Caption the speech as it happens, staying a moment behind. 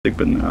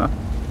but nah.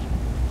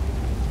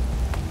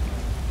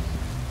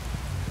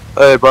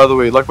 Hey, by the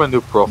way, you like my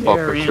new profile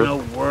They're picture? in a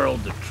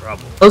world of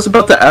trouble. I was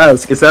about to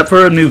ask, is that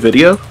for a new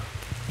video?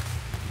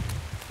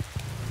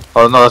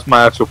 Oh no, that's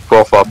my actual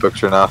profile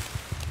picture now.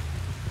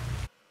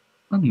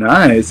 Oh,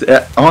 nice.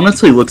 It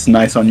honestly looks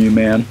nice on you,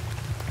 man.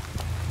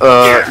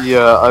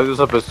 Yeah, I was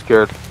a bit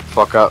scared to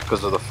fuck out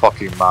because of the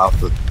fucking mouth.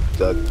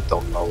 I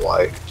don't know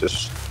why.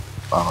 Just,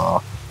 I don't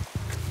know.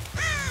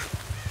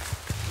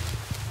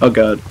 Oh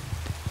god.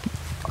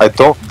 I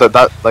don't,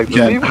 like,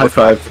 Jen, high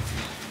five.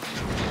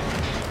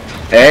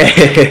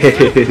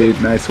 Hey,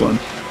 nice one.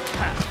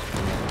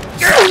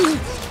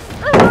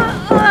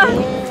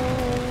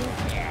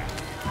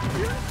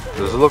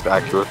 Does it look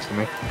accurate to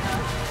me?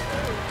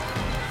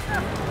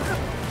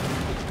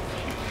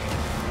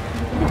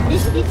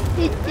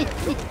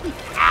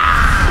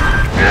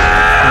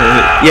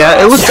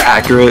 Yeah, it looks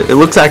accurate. It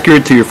looks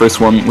accurate to your first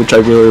one, which I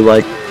really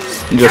like,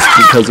 just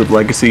because of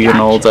legacy and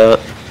all that.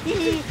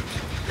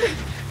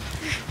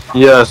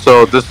 Yeah,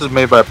 so this is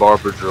made by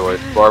Barber Droid.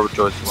 Barber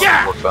Droid's the one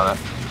who worked on it.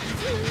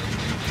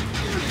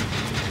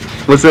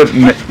 Was it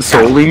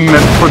solely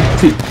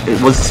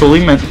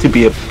meant to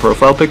be a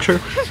profile picture?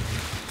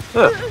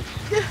 Yeah.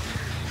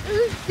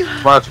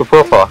 My actual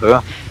profile,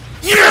 yeah.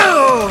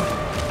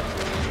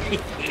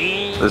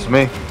 It's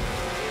me.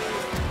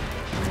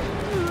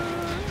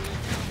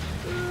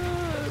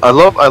 I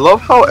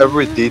love how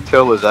every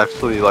detail is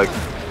actually like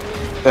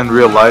in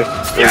real life,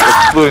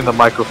 excluding the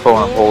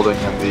microphone I'm holding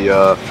and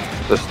the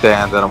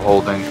stand that I'm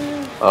holding.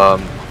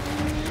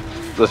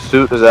 The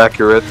suit is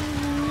accurate.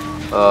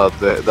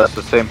 That's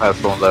the same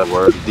headphones I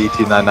wear,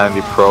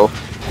 DT990 Pro,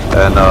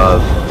 and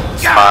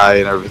tie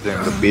and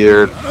everything, the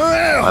beard,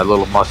 my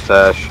little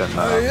mustache, and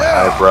my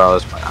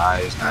eyebrows, my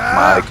eyes,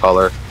 my eye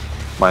color,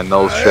 my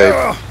nose shape,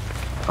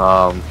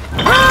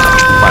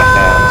 my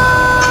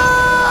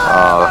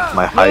hands,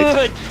 my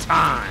height.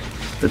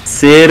 Let's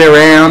sit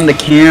around the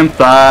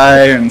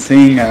campfire and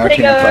sing our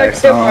campfire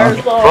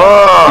song.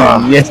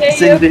 Oh! Yes,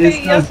 it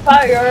is.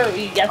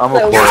 I'm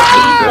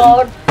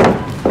recording.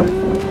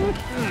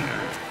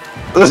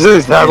 This is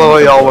exactly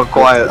why y'all went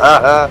quiet.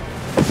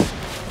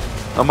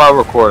 I'm not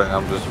recording,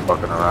 I'm just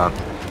fucking around.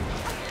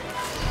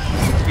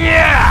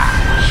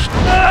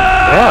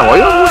 Yeah, why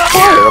y'all so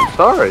quiet? I'm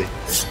sorry.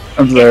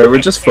 I'm sorry, we're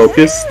just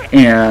focused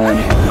and...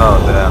 Oh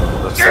damn,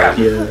 that's sad.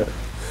 Yeah.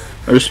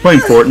 We're just playing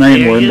Fortnite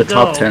and we're in the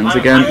top 10s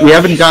again. We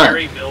haven't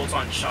gotten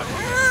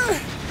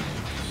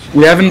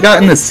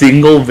a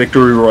single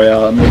victory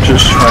royale and we're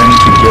just trying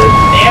to get...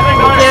 They haven't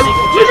got a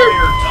single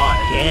generator done.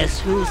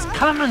 Guess who's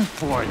coming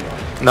for you?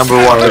 Number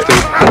one, I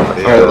think.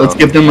 Alright, let's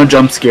give them a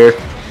jump scare.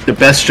 The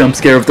best jump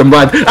scare of them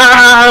live.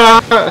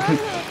 Ah!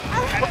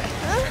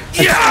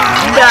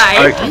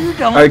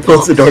 Alright,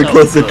 close the door,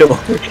 close the door.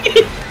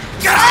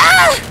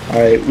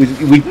 Alright,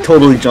 we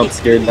totally jump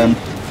scared them.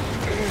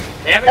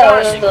 They haven't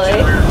got a single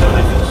generator done,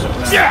 I feel so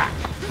bad.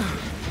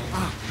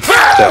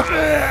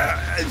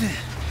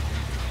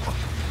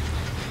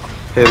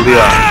 Hey Leon, can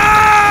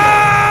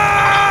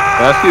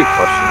I ask you a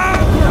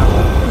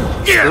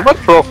question? Does my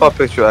profile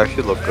picture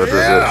actually look good, or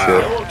is it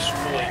shit?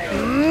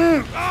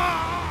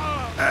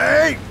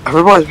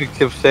 Everybody's been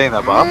keep saying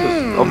that, but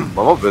I'm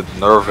a bit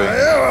nerving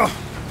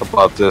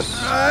about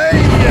this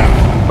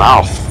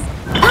mouth.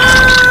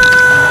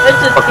 It's a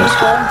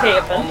phone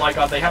taping. Oh my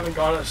god, they haven't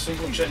got a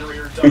single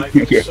generator done, I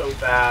feel so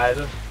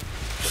bad.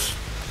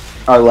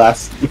 Our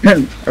last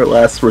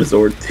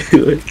resort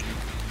to it.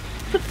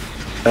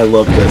 I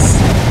love this.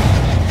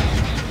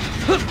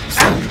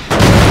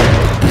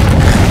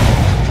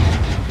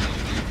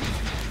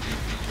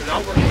 They're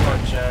not working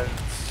on gens.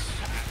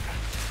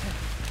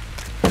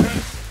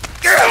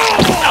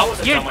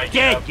 You're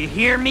dead, you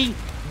hear me?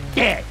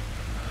 Dead.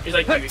 He's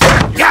like, you're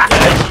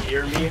dead, you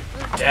hear me? You're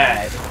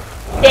dead.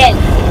 Dead.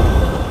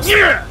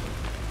 You're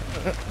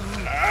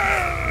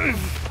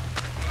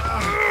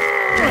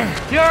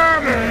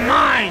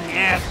mine,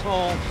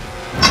 asshole.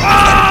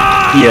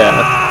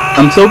 Yeah,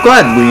 I'm so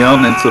glad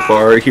Leon and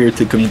Safar are here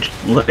to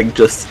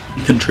just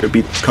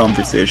contribute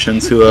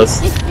conversations to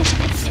us.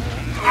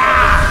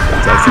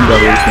 I think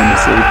that was gonna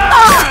sleep.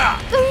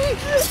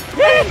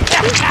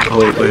 Oh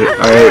wait,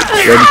 alright,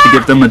 ready to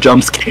give them a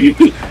jump scare.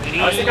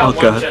 Oh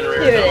god.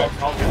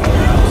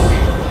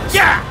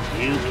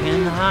 You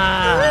can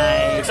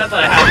hide. Except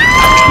that I'm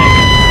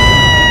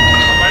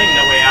running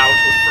No Way Out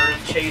with Fern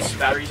Chase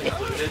batteries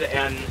included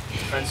and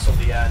friends till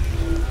the end.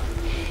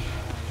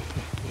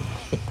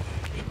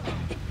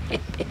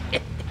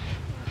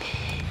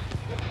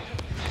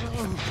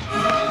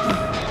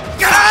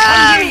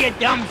 Come here, you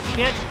dumb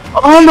shit.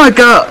 Oh my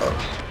god!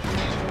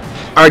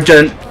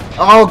 Argent.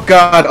 Oh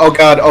god, oh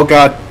god, oh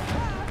god.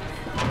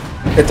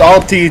 It's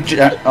all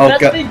TJ. Oh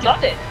god. We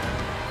got it.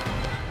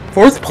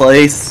 4th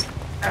place.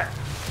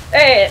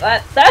 Hey,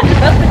 that's the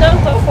best we've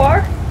done so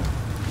far.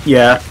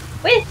 Yeah.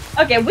 Wait,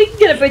 okay, we can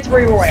get a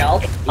victory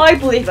royale. I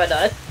believe in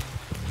us.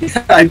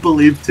 I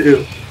believe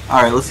too.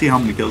 Alright, let's see how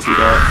many kills we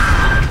got.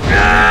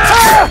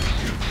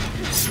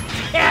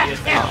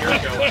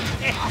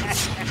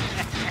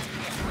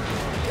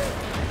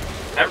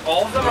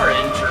 All of them are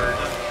injured.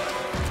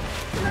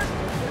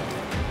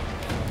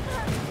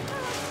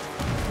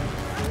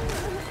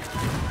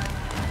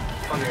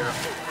 Come here.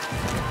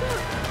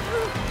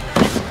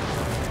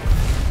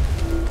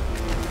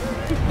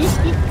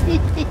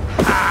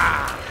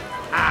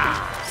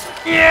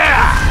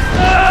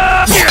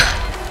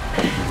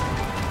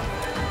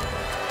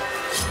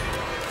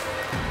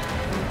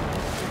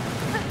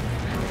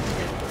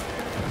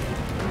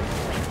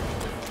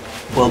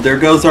 Well, there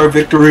goes our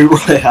victory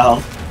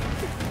royale.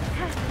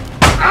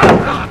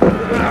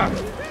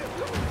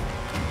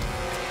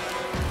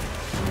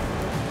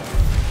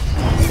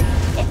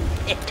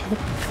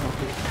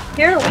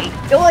 Here we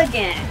go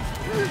again.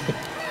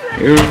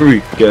 Here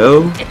we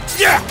go.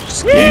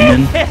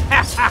 Scanning.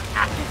 Let's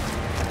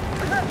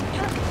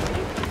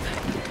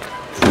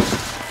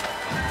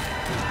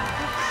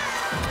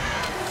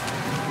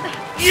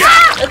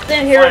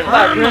stand here and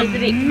talk. I'm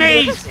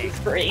amazing.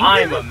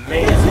 I'm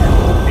amazing.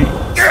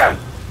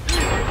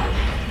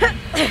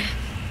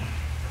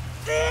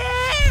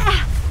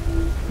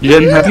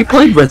 Jen, have you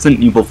played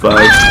Resident Evil 5?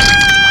 I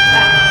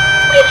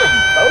played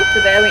most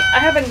of it. I mean, I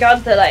haven't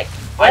gotten to like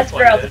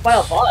Wesker out the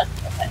final boss.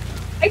 But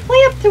I play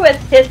up to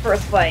his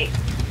first fight.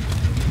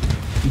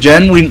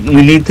 Jen, we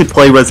need to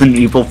play Resident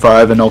Evil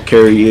 5 and I'll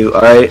carry you,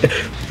 alright?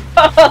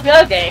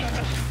 Okay.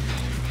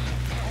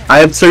 I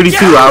have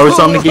 32 hours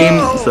on the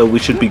game, so we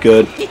should be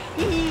good.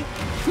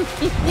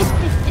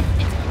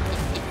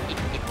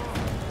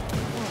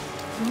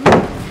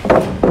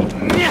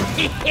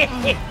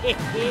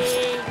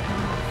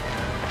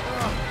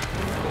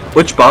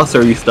 Which boss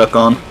are you stuck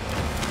on?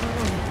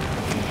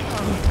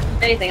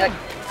 Anything like.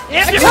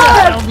 I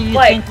got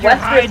like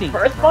Wesker's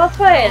first boss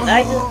fight, and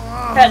I just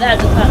hadn't had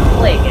the time to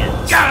play again.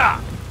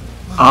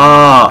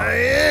 Ah.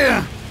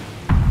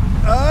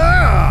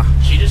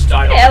 She just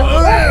died Yeah,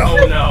 on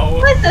oh no.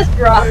 Let's just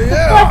drop.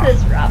 Let's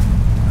just drop.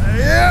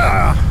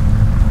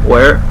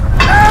 Where?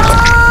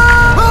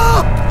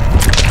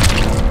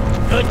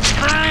 Good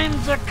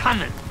times are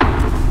coming.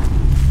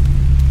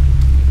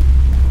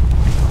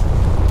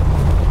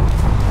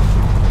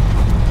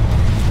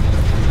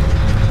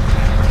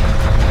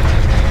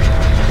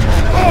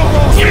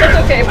 It's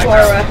okay,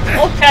 Flora.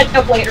 I'll catch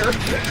up later.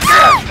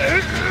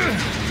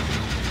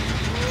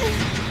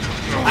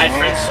 I had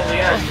friends till the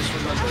end, just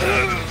remember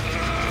that.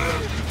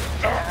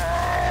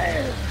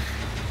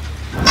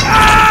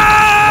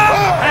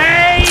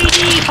 Hey,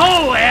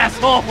 ho,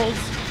 assholes!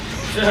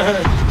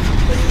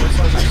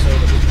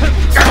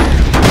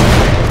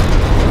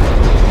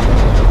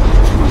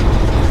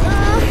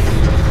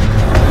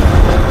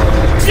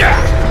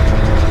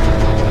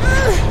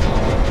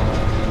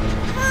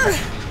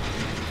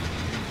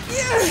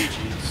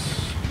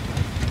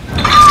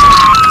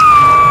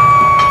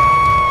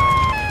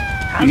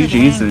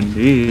 GG's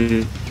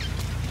indeed.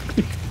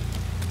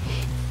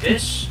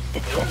 This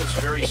build was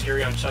very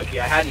scary on Chucky.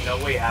 I had no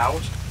way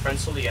out.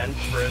 Friends till the end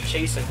for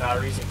chase and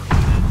batteries included.